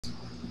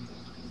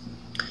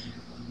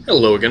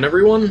Hello again,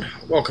 everyone.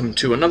 Welcome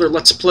to another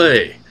Let's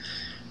Play.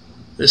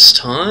 This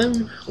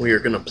time, we are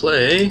going to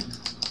play...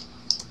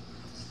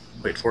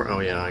 Wait for it. Oh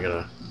yeah, I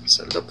gotta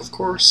set it up, of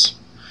course.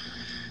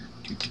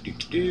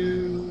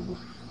 Do.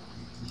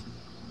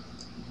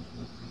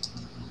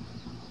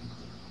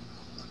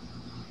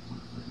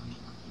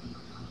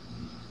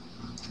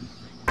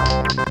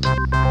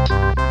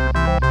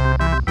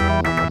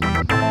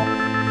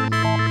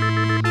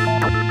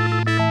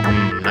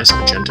 Nice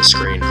magenta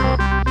screen, huh?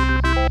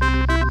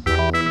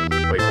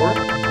 Wait for it.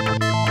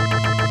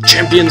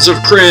 Champions of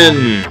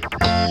Krynn!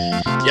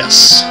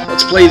 Yes,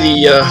 let's play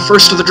the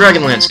first of the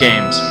Dragonlance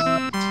games.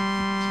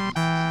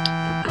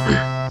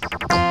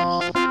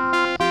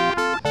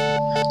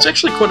 It's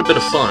actually quite a bit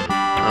of fun.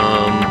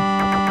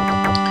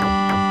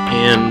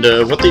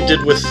 What they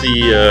did with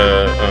the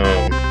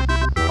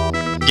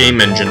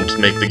game engine to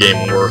make the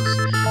game work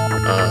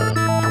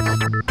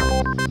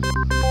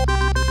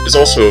is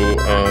also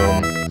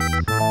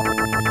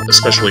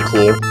especially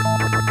cool.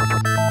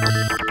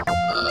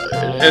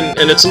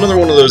 And it's another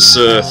one of those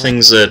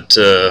things that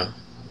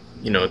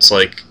you know, it's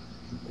like,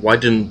 why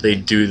didn't they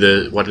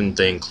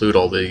include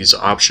all these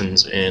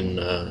options in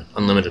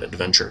Unlimited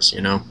Adventures,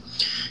 you know?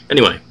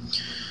 Anyway,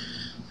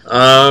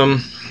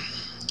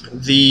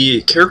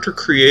 the character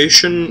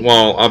creation,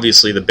 while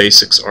obviously the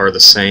basics are the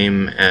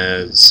same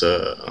as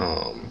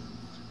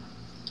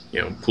you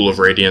know, Pool of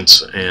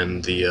Radiance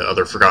and the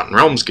other Forgotten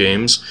Realms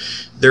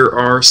games, there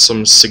are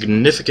some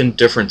significant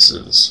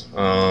differences.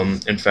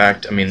 In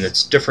fact, I mean,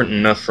 it's different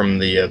enough from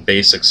the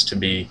basics to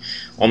be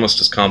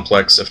almost as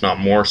complex, if not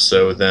more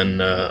so, than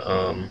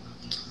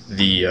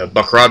the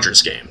Buck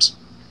Rogers games.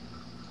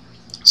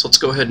 So let's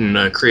go ahead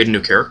and create a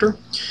new character.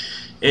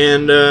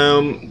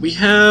 And we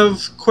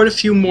have quite a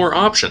few more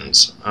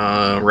options,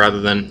 rather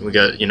than, we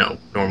got, you know,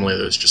 normally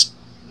there's just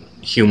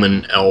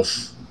human,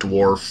 elf,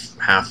 dwarf,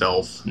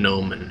 half-elf,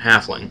 gnome, and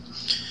halfling.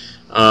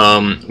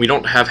 We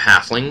don't have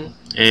halfling,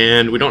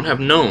 and we don't have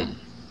gnome.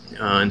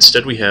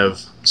 Instead we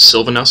have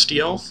Sylvanesti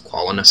elf,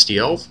 Qualinesti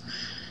elf,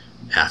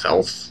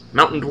 half-elf,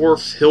 mountain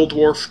dwarf, hill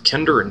dwarf,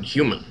 kender, and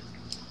human.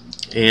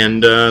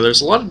 And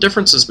there's a lot of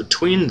differences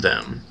between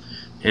them.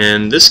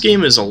 And this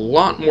game is a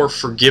lot more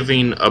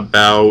forgiving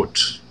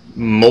about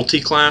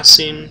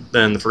multi-classing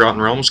than the Forgotten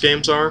Realms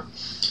games are.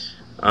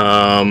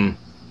 You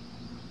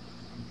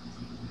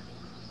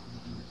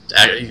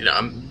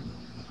know,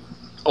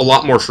 a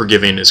lot more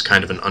forgiving is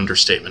kind of an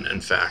understatement, in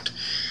fact.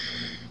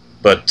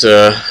 But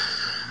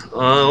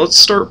let's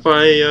start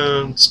by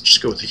let's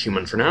just go with the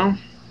human for now.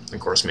 Of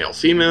course, male,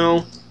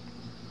 female.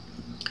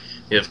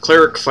 We have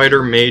cleric,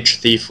 fighter, mage,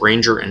 thief,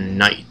 ranger, and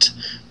knight.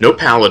 No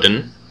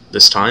paladin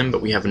this time,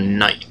 but we have a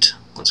knight.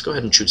 Let's go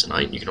ahead and choose a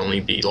knight. You can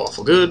only be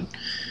lawful good.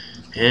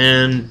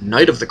 And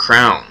Knight of the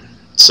Crown.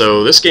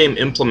 So this game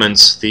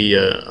implements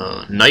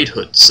the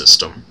knighthood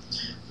system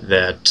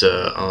that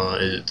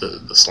the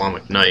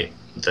Islamic knight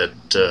that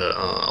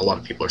a lot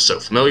of people are so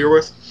familiar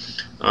with.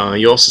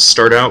 You also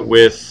start out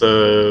with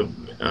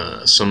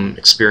some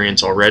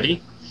experience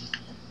already,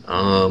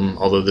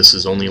 although this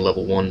is only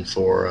level 1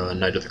 for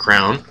Knight of the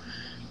Crown.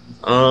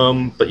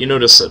 But you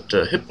notice that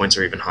hit points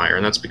are even higher,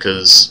 and that's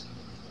because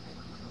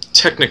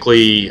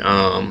technically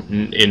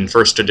in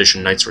first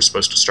edition knights were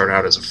supposed to start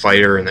out as a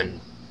fighter and then,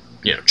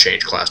 you know,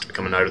 change class to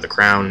become a Knight of the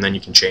Crown, and then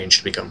you can change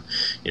to become,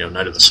 you know,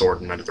 Knight of the Sword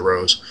and Knight of the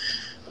Rose.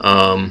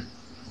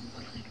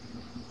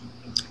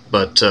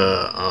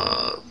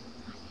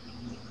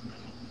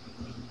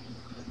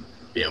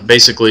 You know,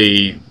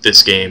 basically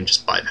this game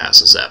just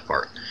bypasses that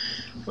part.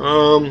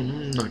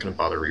 I'm not going to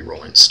bother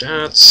re-rolling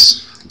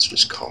stats. Let's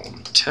just call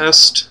them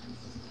test.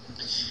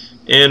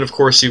 And of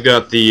course you've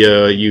got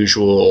the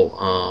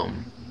usual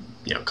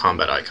you know,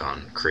 combat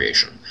icon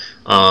creation.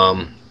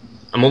 I'm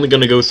only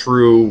going to go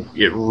through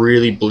it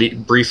really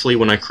briefly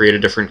when I create a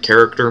different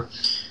character.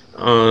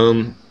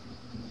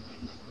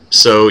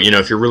 So, you know,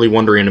 if you're really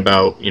wondering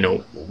about, you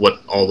know, what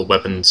all the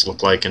weapons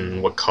look like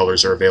and what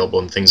colors are available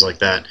and things like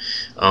that,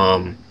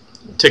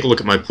 take a look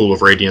at my Pool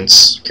of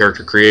Radiance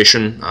character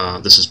creation.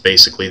 This is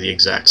basically the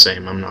exact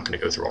same. I'm not going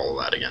to go through all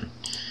of that again.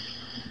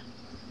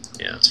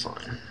 Yeah, that's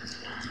fine.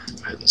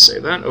 Go ahead and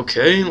save that.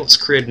 Okay, let's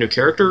create a new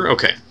character.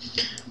 Okay.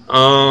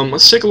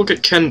 Let's take a look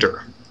at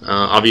Kender.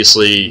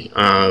 Obviously, you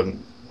know,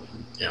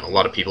 a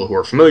lot of people who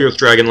are familiar with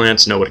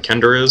Dragonlance know what a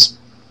Kender is.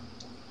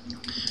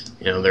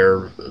 You know,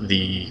 they're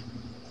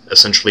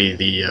essentially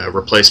the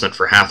replacement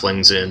for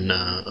halflings in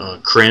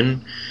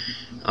Krynn.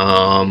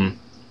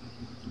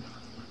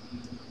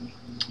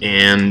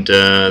 And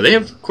they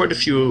have quite a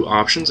few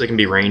options. They can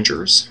be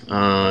rangers.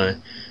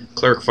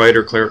 Cleric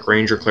fighter, cleric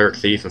ranger, cleric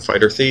thief, and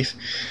fighter thief.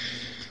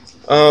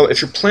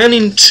 If you're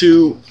planning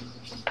to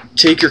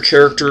take your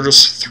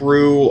characters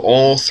through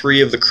all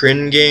 3 of the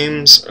Krynn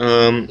games,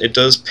 it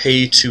does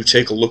pay to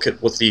take a look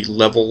at what the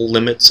level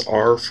limits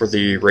are for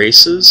the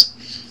races.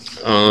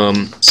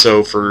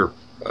 So for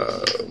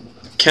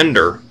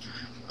Kender,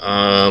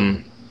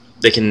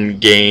 they can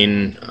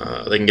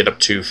get up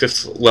to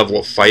 5th level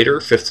of fighter,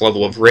 5th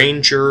level of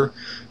ranger,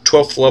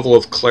 12th level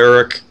of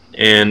cleric,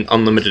 and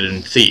unlimited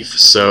in thief.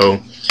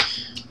 So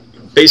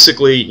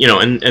basically, you know,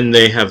 and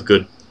they have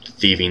good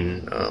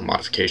thieving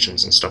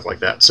modifications and stuff like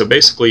that. So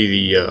basically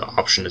the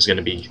option is going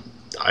to be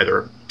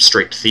either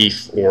straight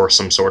thief or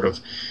some sort of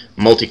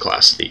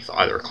multi-class thief,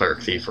 either a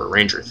cleric thief or a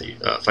ranger thief,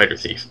 fighter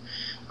thief.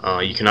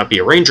 You cannot be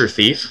a ranger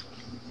thief,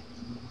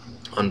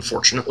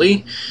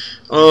 unfortunately.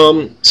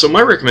 So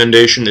my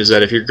recommendation is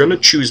that if you're going to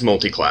choose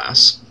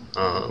multi-class,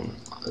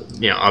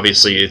 you know,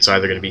 obviously it's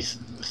either going to be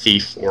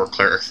thief or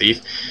cleric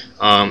thief.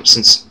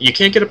 Since you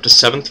can't get up to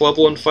 7th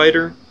level in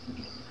fighter,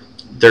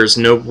 there's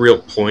no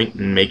real point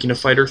in making a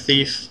fighter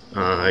thief.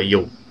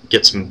 You'll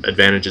get some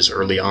advantages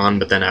early on,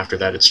 but then after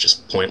that it's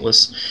just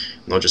pointless.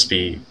 They'll just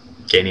be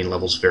gaining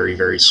levels very,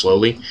 very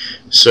slowly.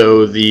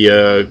 So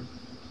the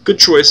good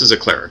choice is a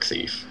cleric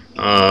thief.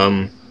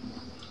 I'm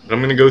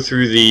going to go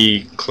through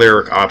the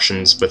cleric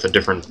options with a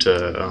different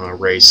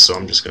race, so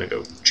I'm just going to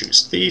go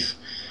choose thief.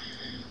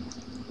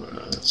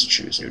 Let's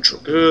choose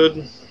neutral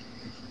good.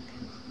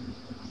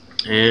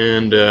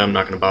 And I'm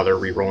not going to bother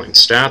re-rolling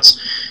stats.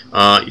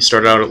 You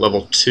start out at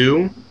level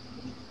 2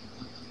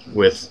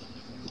 with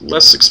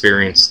less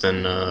experience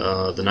than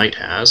the knight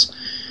has,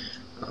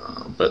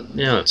 but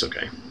yeah, that's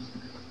okay.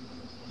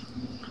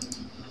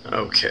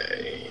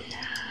 Okay,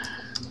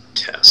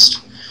 test.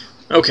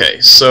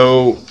 Okay,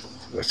 so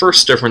the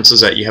first difference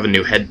is that you have a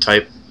new head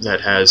type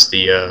that has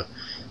the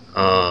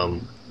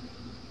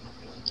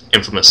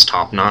infamous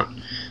top knot,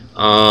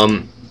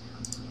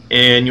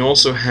 and you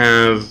also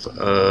have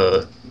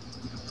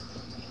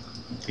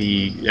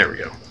there we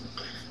go,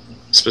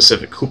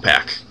 specific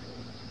Hupak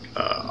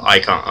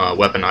icon,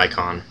 weapon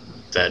icon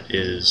that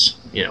is,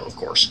 you know, of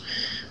course,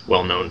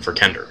 well known for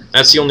Kender.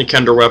 That's the only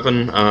Kender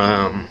weapon.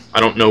 I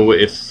don't know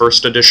if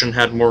first edition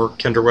had more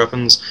Kender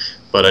weapons,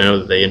 but I know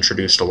that they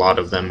introduced a lot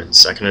of them in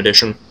second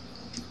edition.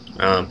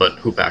 But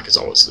Hupak is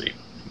always the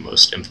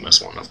most infamous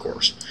one, of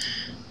course.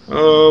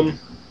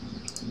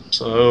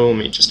 So let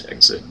me just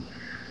exit.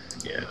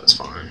 Yeah, that's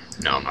fine.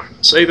 No, I'm not going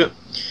to save it.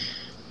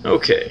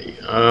 Okay,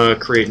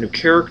 create new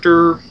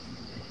character.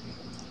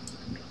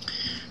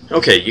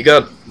 Okay, you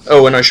got...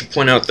 Oh, and I should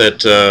point out that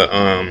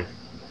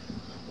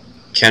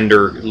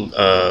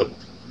Kender,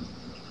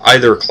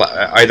 either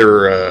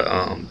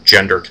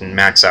gender can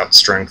max out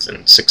strength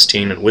in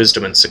 16 and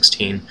wisdom in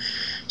 16,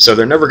 so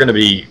they're never going to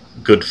be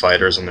good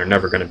fighters and they're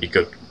never going to be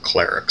good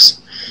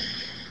clerics.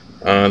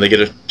 They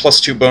get a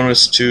 +2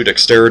 bonus to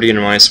dexterity and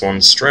a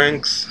 -1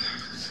 strength,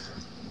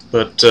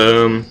 but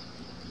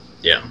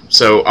yeah,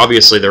 so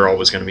obviously they're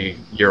always going to be,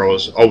 you're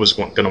always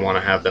going to want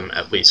to have them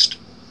at least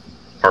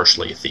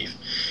partially a thief.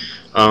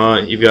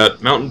 You've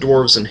got mountain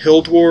dwarves and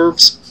hill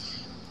dwarves.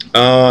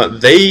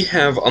 They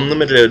have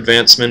unlimited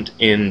advancement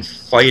in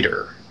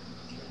fighter,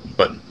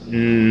 but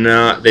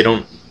they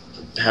don't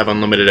have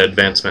unlimited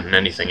advancement in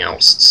anything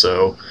else.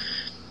 So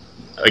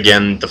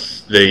again,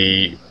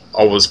 the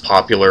always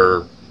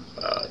popular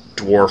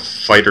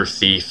dwarf fighter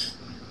thief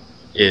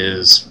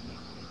is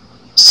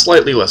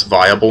slightly less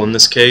viable in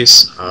this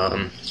case.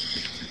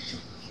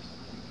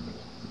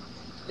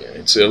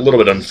 It's a little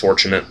bit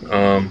unfortunate,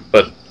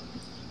 but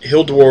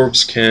hill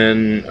dwarves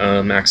can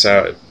max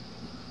out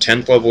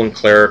 10th level in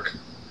cleric,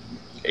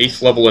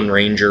 8th level in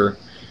ranger,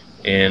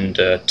 and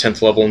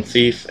 10th level in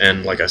thief,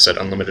 and like I said,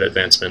 unlimited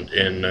advancement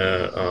in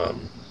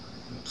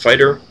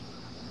fighter.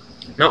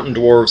 Mountain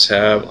dwarves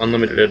have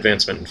unlimited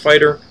advancement in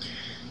fighter,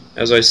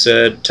 as I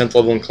said, 10th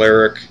level in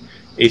cleric,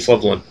 8th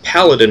level in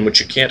paladin, which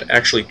you can't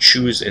actually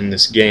choose in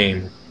this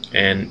game,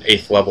 and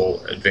 8th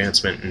level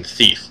advancement in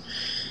thief.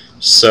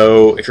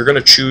 So if you're going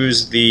to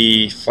choose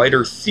the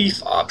fighter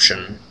thief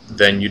option,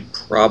 then you'd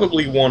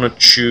probably want to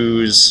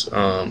choose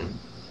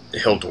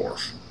hill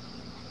dwarf.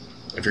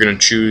 If you're going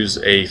to choose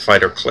a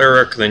fighter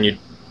cleric, then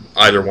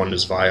either one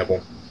is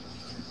viable.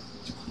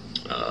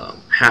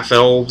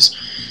 Half-elves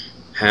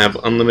have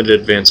unlimited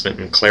advancement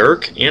in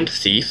cleric and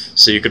thief,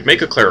 so you could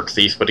make a cleric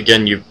thief, but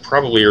again, you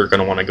probably are going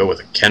to want to go with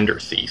a Kender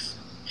thief.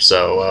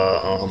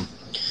 So,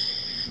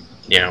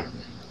 you know,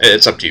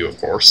 it's up to you,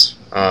 of course.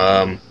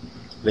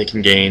 They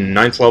can gain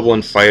 9th level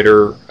in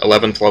fighter,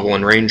 11th level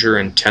in ranger,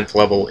 and 10th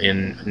level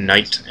in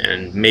knight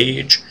and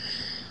mage.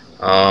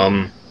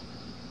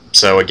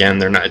 So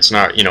again, it's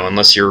not, you know,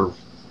 unless you're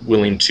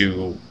willing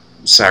to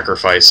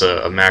sacrifice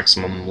a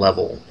maximum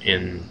level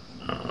in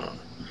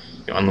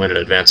you know, unlimited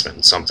advancement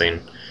in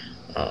something,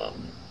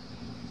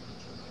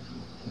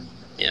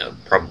 yeah,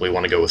 probably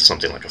want to go with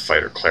something like a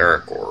fighter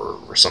cleric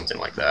or something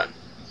like that,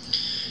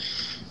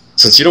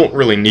 since you don't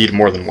really need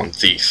more than one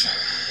thief.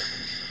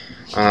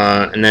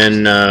 And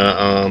then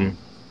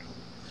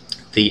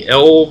the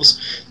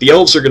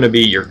elves are going to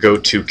be your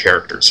go-to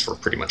characters for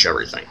pretty much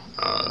everything,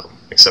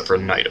 except for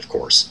knight, of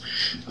course,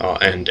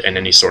 and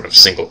any sort of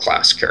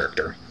single-class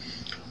character,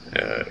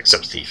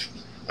 except thief.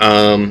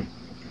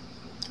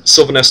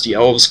 Sylvanesti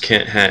elves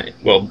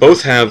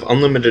both have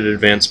unlimited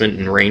advancement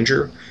in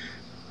ranger,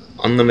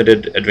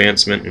 unlimited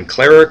advancement in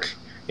cleric,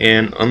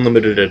 and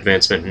unlimited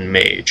advancement in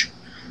mage.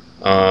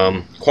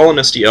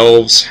 Qualinesti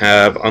elves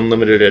have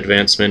unlimited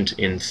advancement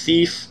in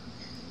thief.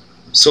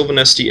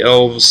 Sylvanesti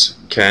elves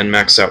can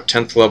max out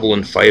 10th level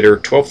in fighter,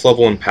 12th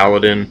level in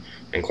paladin,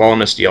 and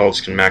Qualinist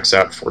Elves can max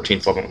out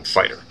 14th level in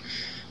Fighter.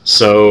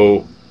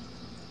 So,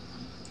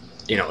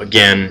 you know,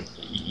 again,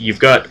 you've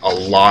got a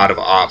lot of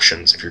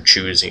options if you're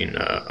choosing,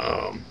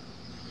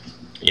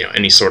 you know,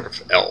 any sort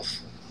of elf.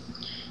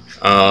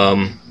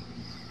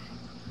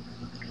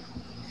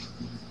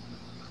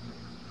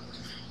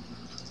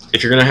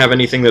 If you're going to have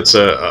anything that's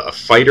a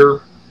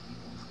fighter,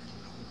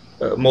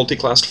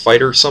 multi-classed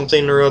fighter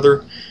something or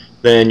other,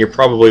 then you're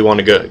probably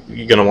going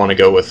to want to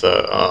go with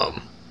a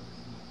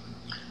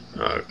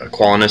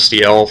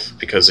Qualinist elf,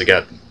 because they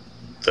got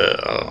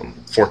the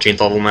 14th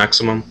level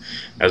maximum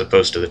as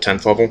opposed to the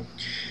 10th level.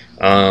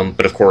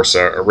 But of course,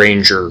 a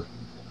ranger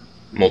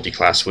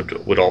multi-class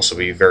would also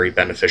be very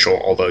beneficial,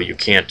 although you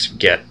can't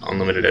get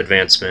unlimited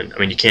advancement. I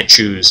mean, you can't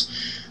choose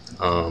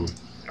a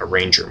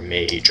ranger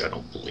mage, I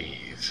don't believe.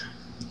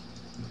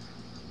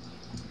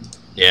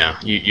 Yeah,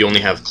 you only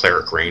have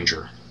cleric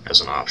ranger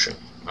as an option.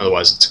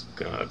 Otherwise, it's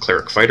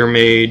cleric fighter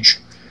mage,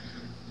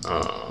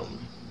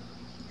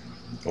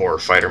 or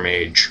fighter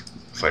mage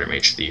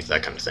thief,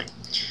 that kind of thing.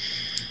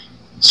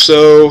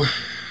 So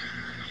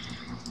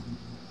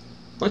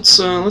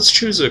let's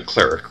choose a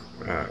cleric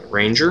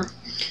ranger,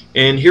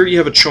 and here you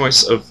have a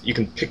choice of, you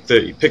can pick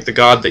the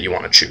god that you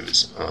want to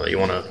choose, that you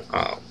want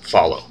to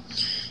follow.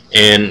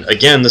 And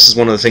again, this is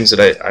one of the things that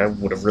I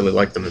would have really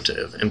liked them to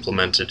have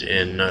implemented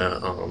in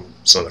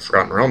some of the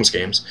Forgotten Realms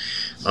games.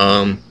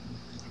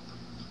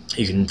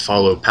 You can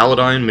follow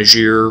Paladin,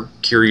 Magir,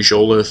 Kiri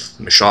Jolith,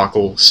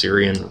 Meshakal,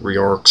 Syrian,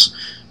 Riorx,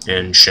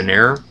 and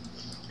Shenair.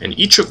 And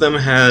each of them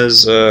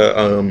has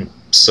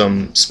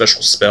some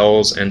special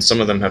spells, and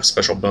some of them have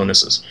special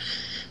bonuses.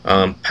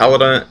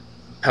 Paladin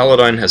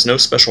has no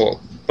special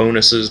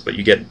bonuses, but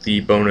you get the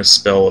bonus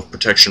spell of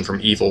protection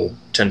from evil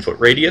 10-foot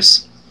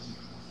radius.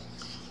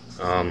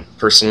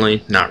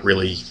 Personally, not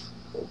really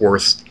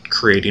worth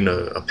creating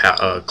a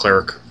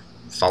cleric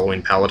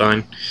following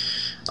Paladin.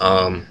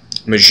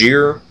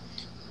 Magir,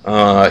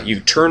 you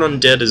turn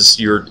undead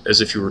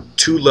as if you were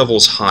 2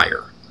 levels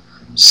higher,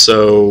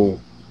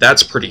 so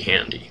that's pretty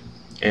handy.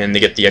 And they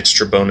get the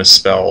extra bonus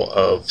spell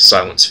of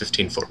silence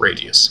 15-foot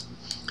radius.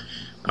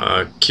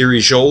 Kiri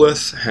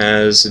Jolith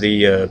has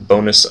the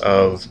bonus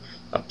of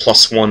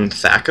 +1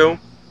 Thaco,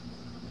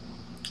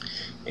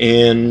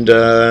 and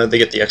they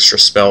get the extra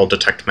spell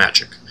Detect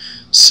Magic.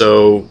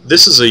 So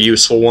this is a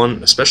useful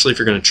one, especially if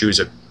you're going to choose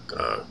a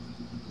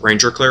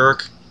Ranger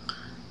Cleric.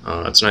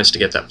 It's nice to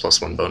get that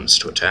 +1 bonus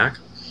to attack.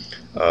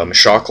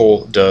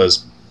 Meshakal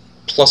does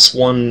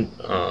 +1,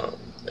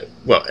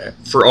 well,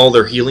 for all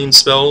their healing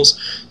spells,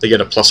 they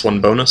get a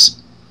 +1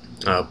 bonus,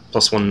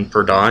 +1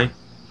 per die.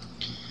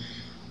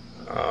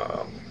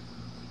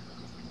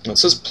 It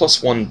says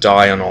 +1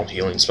 die on all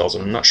healing spells,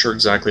 and I'm not sure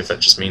exactly if that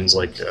just means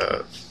like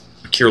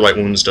Cure Light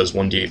Wounds does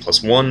 1d8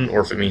 +1,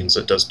 or if it means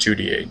it does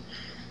 2d8.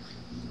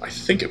 I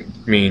think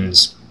it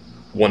means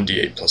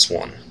 1d8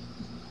 +1.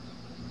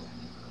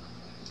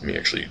 Let me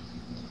actually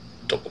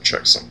double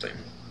check something.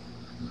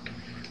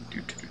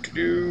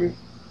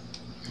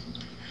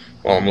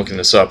 While I'm looking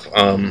this up,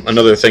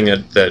 another thing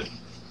that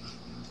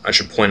I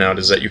should point out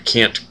is that you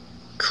can't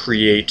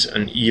create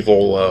an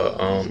evil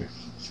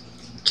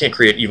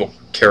evil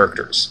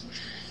characters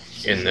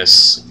in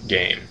this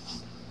game.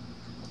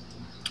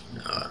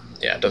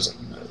 Yeah,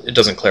 it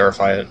doesn't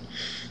clarify it.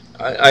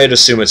 I'd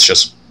assume it's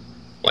just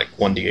like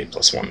 1d8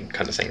 +1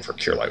 kind of thing for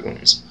Cure Light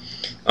Wounds.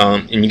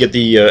 And you get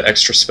the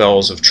extra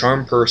spells of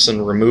Charm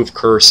Person, Remove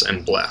Curse,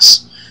 and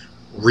Bless.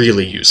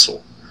 Really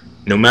useful.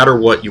 No matter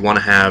what, you want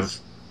to have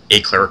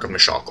a Cleric of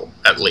Meshakal,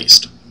 at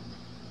least.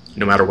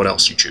 No matter what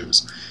else you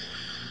choose.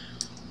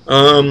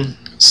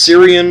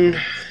 Syrian,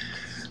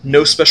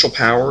 no special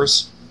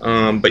powers,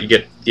 but you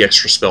get the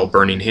extra spell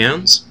Burning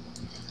Hands.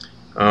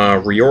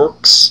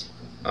 Riorx,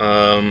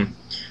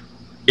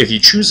 if you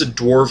choose a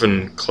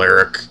Dwarven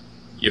Cleric,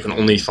 you can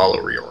only follow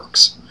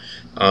Riorx.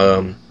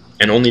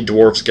 And only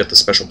dwarves get the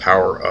special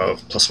power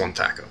of +1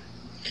 Thaco.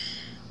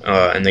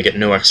 And they get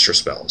no extra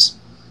spells.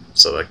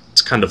 So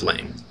it's kind of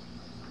lame.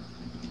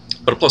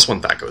 But a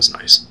 +1 Thaco is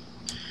nice.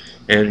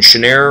 And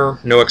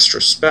Shenair,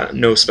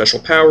 no special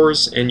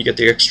powers, and you get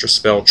the extra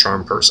spell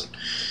Charm Person.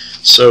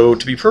 So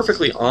to be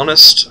perfectly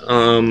honest,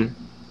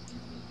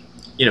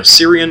 you know,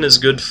 Syrian is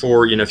good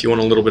for, you know, if you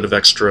want a little bit of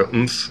extra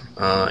oomph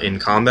in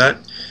combat.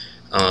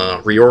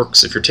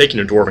 Riorx, if you're taking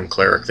a Dwarven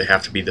Cleric, they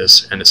have to be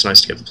this, and it's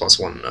nice to get the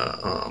 +1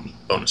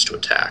 bonus to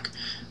attack.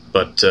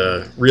 But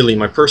really,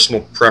 my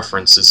personal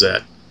preference is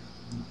that,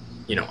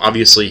 you know,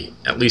 obviously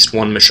at least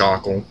one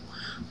Meshakal,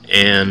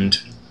 and,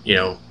 you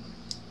know,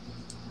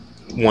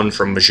 one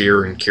from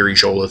Magir and Kiri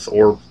Jolith,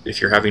 or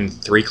if you're having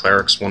 3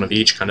 clerics, one of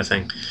each kind of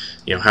thing,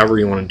 you know, however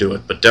you want to do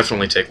it, but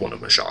definitely take one of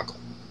Meshakal.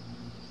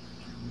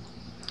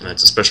 And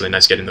it's especially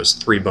nice getting those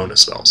 3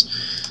 bonus spells.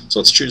 So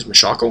let's choose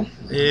Meshakal,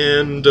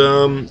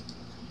 and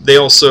they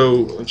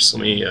also, oops,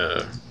 let me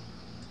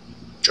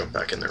jump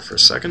back in there for a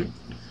second.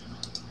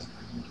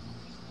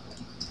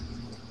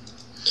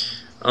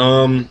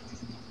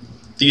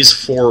 These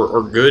 4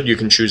 are good. You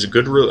can choose a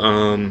good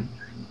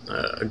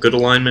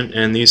alignment,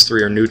 and these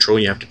 3 are neutral.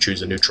 You have to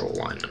choose a neutral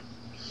alignment.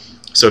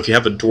 So if you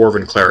have a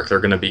Dwarven cleric, they're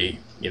going to be,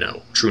 you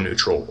know, true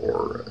neutral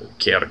or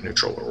chaotic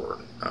neutral or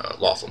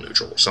lawful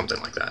neutral or something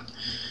like that.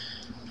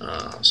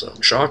 So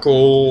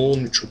shackle,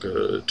 neutral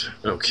good.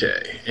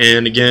 Okay,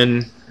 and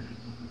again,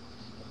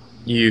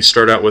 you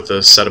start out with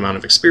a set amount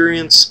of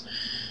experience,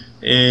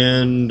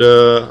 and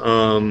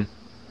that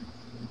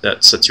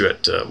sets you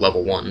at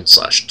level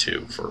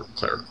 1/2 for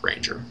cleric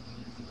ranger.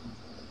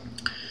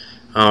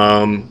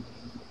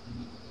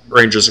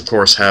 Rangers, of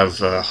course, have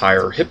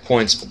higher hit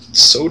points, but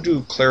so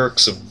do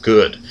clerics of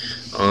good.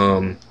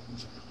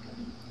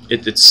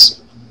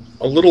 It's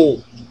a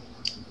little.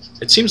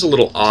 It seems a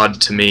little odd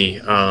to me,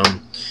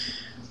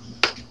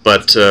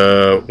 but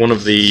one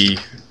of the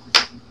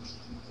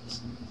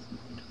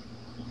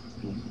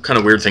kind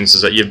of weird things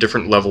is that you have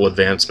different level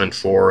advancement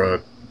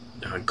for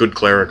good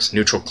clerics,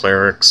 neutral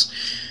clerics,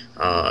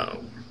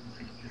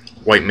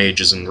 white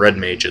mages, and red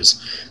mages,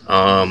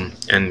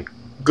 and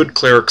good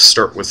clerics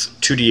start with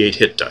 2d8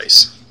 hit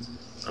dice,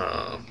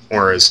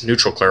 whereas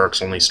neutral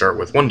clerics only start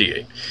with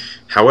 1d8.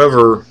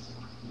 However,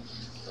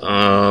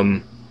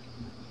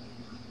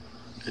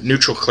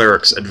 neutral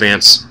clerics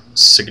advance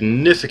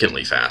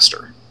significantly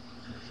faster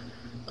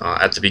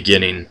at the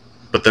beginning,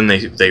 but then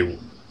they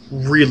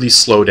really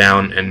slow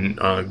down, and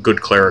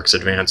good clerics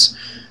advance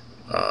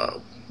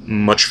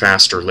much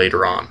faster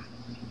later on.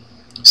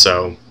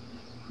 So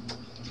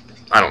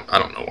I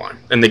don't know why,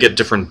 and they get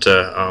different.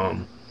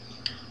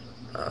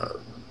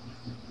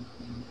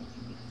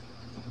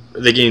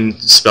 They gain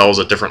spells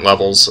at different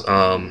levels.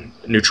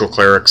 Neutral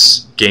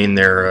clerics gain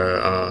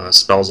their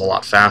spells a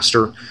lot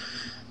faster,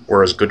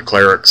 whereas good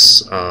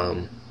clerics,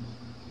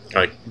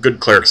 good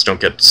clerics don't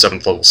get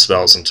 7th level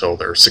spells until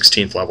their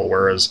 16th level,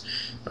 whereas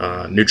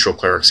neutral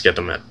clerics get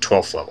them at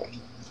 12th level.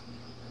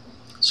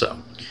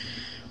 So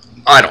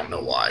I don't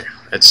know why.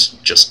 It's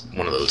just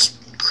one of those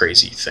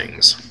crazy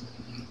things.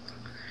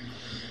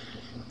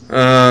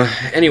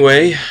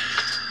 Anyway,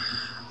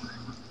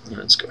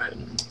 let's go ahead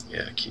and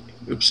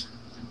oops.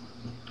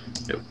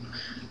 Nope.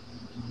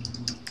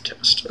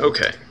 Test.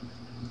 Okay.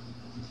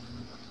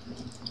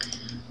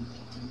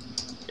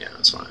 Yeah,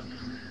 that's fine.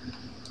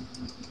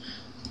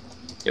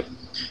 Yep.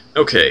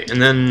 Okay,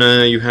 and then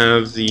you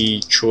have the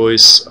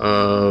choice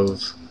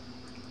of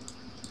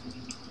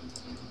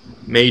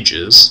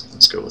mages.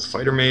 Let's go with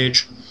fighter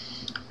mage.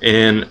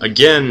 And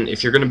again,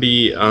 if you're going to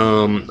be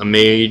a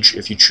mage,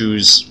 if you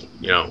choose,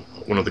 you know,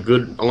 one of the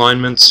good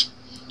alignments,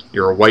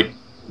 you're a white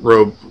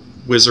robe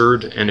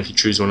wizard, and if you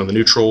choose one of the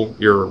neutral,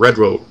 you're a red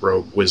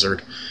robe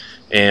wizard.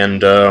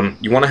 And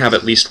you want to have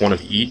at least one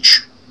of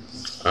each.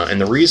 And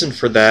the reason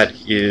for that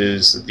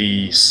is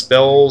the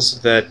spells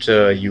that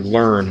you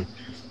learn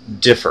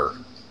differ.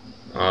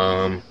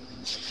 I'll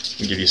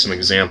give you some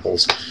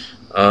examples.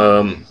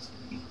 For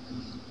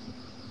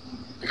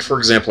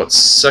example, at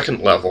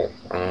 2nd level,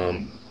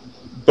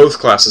 both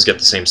classes get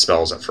the same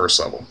spells at 1st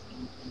level.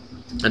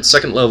 At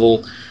 2nd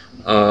level,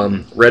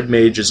 red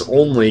mages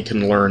only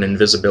can learn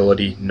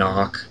invisibility,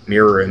 knock,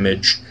 mirror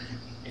image,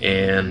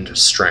 and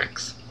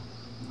strength.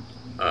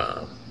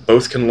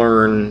 Both can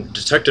learn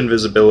detect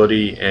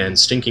invisibility and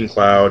stinking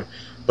cloud,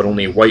 but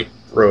only white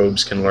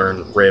robes can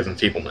learn ray of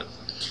enfeeblement.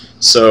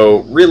 So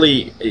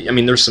really, I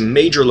mean, there's some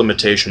major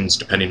limitations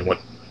depending on what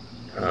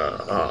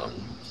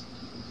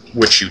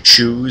which you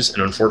choose,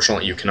 and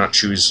unfortunately you cannot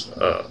choose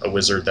a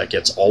wizard that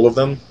gets all of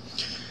them.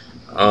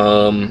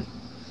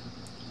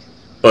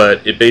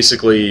 But it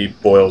basically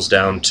boils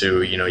down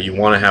to, you know, you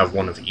want to have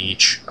one of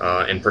each,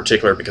 in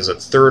particular because at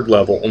 3rd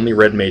level only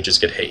red mages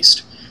get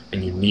haste,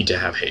 and you need to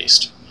have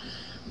haste.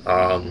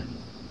 But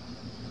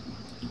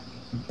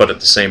at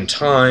the same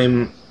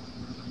time,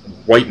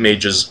 white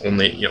mages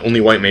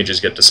only white mages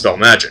get dispel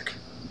magic,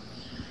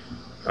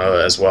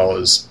 as well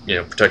as, you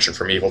know, protection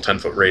from evil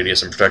 10-foot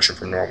radius and protection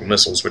from normal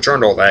missiles, which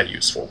aren't all that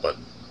useful, but,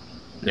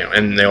 you know,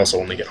 and they also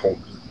only get hold.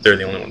 They're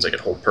the only ones that get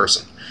hold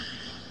person.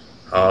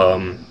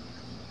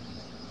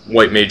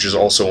 White mages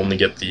also only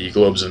get the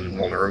globes and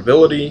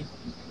vulnerability,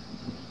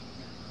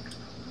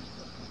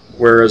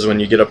 whereas when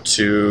you get up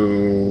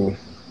to,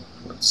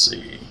 let's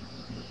see,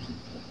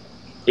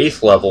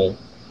 8th level,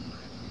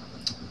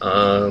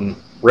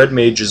 red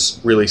mages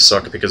really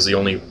suck because the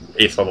only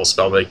 8th level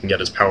spell they can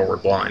get is Power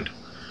Word Blind.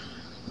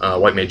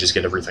 White mages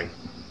get everything.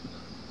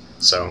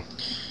 So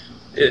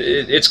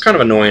it's kind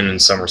of annoying in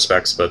some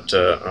respects, but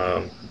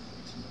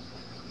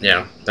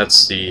yeah,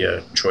 that's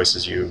the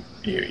choices you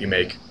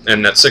make.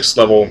 And at 6th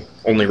level,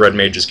 only red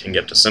mages can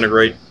get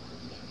Disintegrate.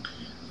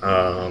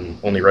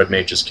 Only red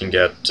mages can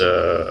get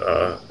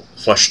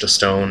Flesh to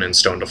Stone and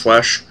Stone to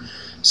Flesh.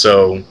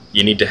 So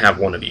you need to have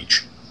one of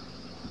each.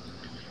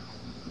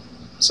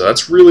 So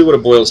that's really what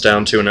it boils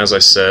down to, and as I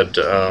said,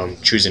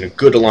 choosing a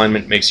good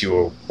alignment makes you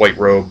a white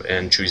robe,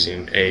 and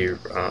choosing a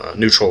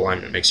neutral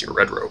alignment makes you a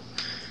red robe.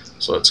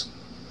 So let's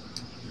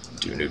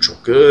do neutral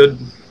good.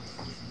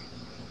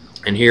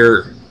 And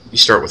here you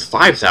start with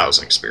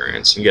 5,000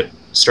 experience. You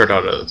start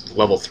out a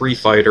level 3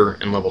 fighter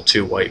and level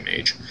 2 white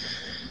mage.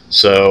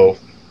 So,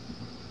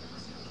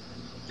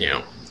 you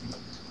know,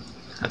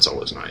 that's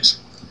always nice.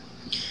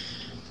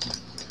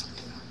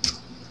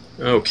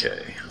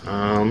 Okay,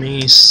 let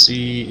me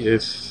see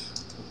if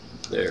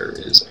there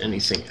is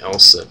anything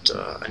else that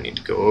I need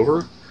to go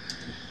over.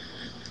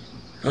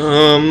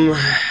 I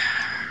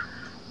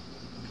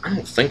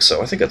don't think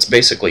so. I think that's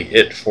basically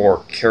it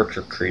for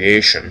character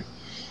creation.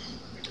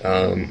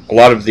 Some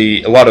of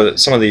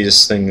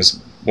these things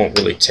won't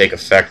really take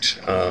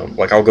effect.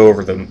 Like I'll go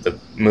over the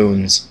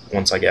moons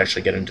once I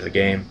actually get into the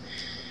game,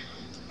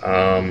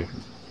 and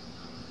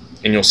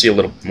you'll see a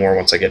little more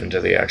once I get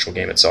into the actual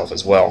game itself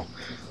as well.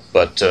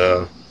 But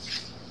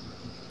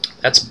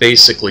that's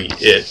basically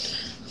it.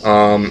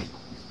 And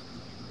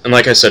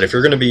like I said, if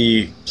you're going to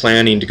be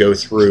planning to go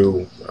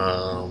through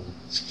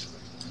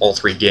all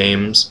 3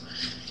 games,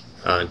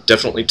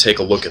 definitely take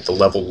a look at the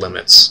level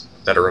limits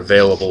that are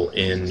available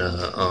in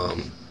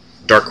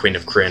Dark Queen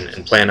of Krynn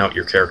and plan out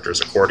your characters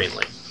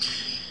accordingly.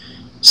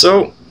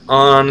 So,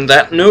 on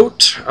that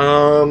note,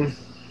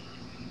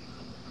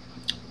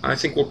 I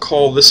think we'll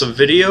call this a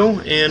video,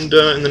 and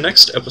in the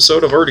next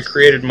episode, I've already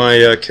created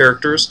my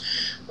characters,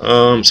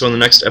 so in the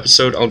next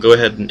episode I'll go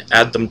ahead and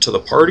add them to the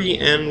party,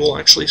 and we'll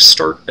actually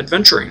start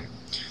adventuring.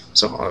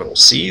 So I will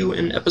see you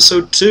in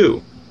episode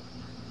 2.